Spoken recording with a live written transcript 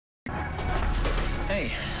Hey,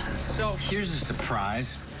 so here's a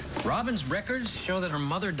surprise. Robin's records show that her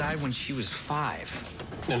mother died when she was 5.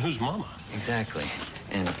 And who's Mama? Exactly.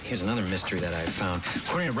 And here's another mystery that I found.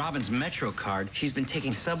 According to Robin's Metro card, she's been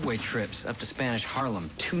taking subway trips up to Spanish Harlem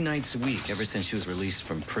 2 nights a week ever since she was released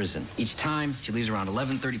from prison. Each time, she leaves around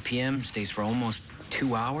 11:30 p.m., stays for almost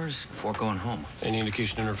 2 hours before going home. Any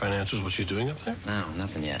indication in her financials what she's doing up there? No,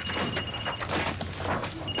 nothing yet.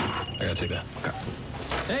 I gotta take that. Okay.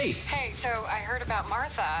 Hey! Hey, so I heard about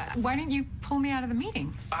Martha. Why didn't you pull me out of the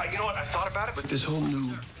meeting? You know what? I thought about it, but this whole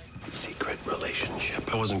new secret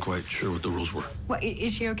relationship, I wasn't quite sure what the rules were. What,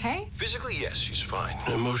 is she okay? Physically, yes, she's fine.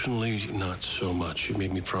 Emotionally, not so much. She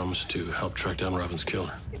made me promise to help track down Robin's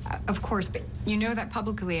killer. Of course, but you know that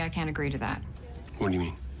publicly I can't agree to that. What do you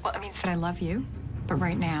mean? Well, it means that I love you, but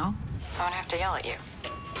right now, I won't have to yell at you.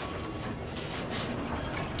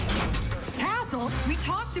 Hassel, we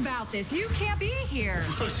talked about this. You can't be here.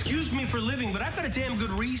 Well, excuse me for living, but I've got a damn good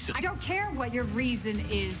reason. I don't care what your reason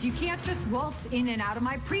is. You can't just waltz in and out of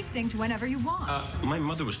my precinct whenever you want. My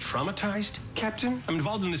mother was traumatized, Captain. I'm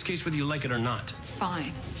involved in this case whether you like it or not.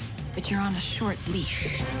 Fine, but you're on a short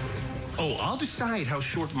leash. Oh, I'll decide how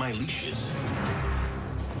short my leash is.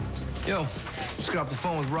 Yo, just got off the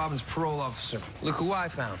phone with Robin's parole officer. Look who I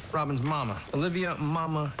found. Robin's mama, Olivia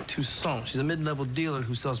Mama Toussaint. She's a mid-level dealer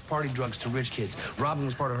who sells party drugs to rich kids. Robin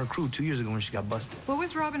was part of her crew 2 years ago when she got busted. What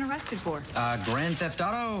was Robin arrested for? Grand theft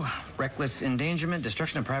auto, reckless endangerment,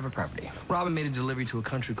 destruction of private property. Robin made a delivery to a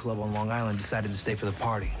country club on Long Island, decided to stay for the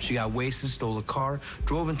party. She got wasted, stole a car,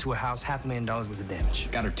 drove into a house, $500,000 worth of damage.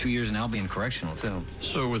 Got her 2 years in Albion Correctional, too.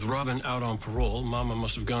 So with Robin out on parole, Mama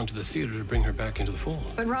must have gone to the theater to bring her back into the fold.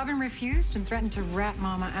 But Robin refused and threatened to rat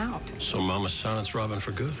Mama out. So Mama silenced Robin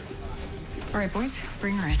for good. All right, boys,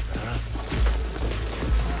 bring her in.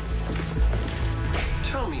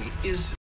 Tell me, is